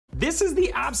This is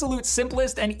the absolute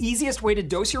simplest and easiest way to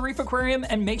dose your reef aquarium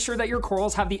and make sure that your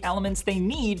corals have the elements they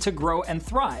need to grow and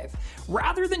thrive.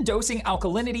 Rather than dosing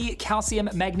alkalinity, calcium,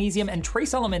 magnesium, and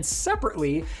trace elements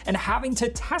separately and having to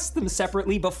test them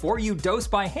separately before you dose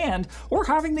by hand, or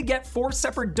having to get 4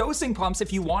 separate dosing pumps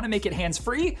if you want to make it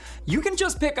hands-free, you can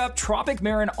just pick up Tropic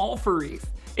Marin All-For-Reef.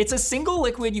 It's a single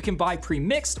liquid you can buy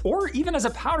pre-mixed, or even as a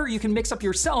powder you can mix up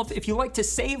yourself if you like to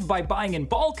save by buying in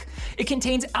bulk. It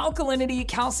contains alkalinity,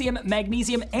 calcium,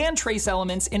 magnesium, and trace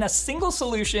elements in a single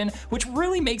solution, which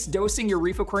really makes dosing your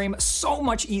reef aquarium so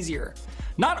much easier.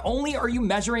 Not only are you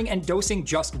measuring and dosing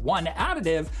just one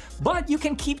additive, but you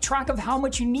can keep track of how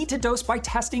much you need to dose by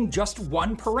testing just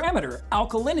one parameter,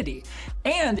 alkalinity.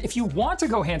 And if you want to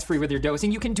go hands-free with your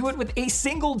dosing, you can do it with a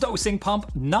single dosing pump,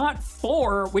 not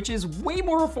 4, which is way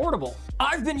more affordable.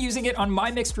 I've been using it on my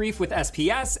mixed reef with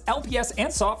SPS, LPS,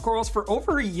 and soft corals for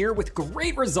over a year with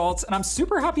great results, and I'm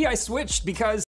super happy I switched because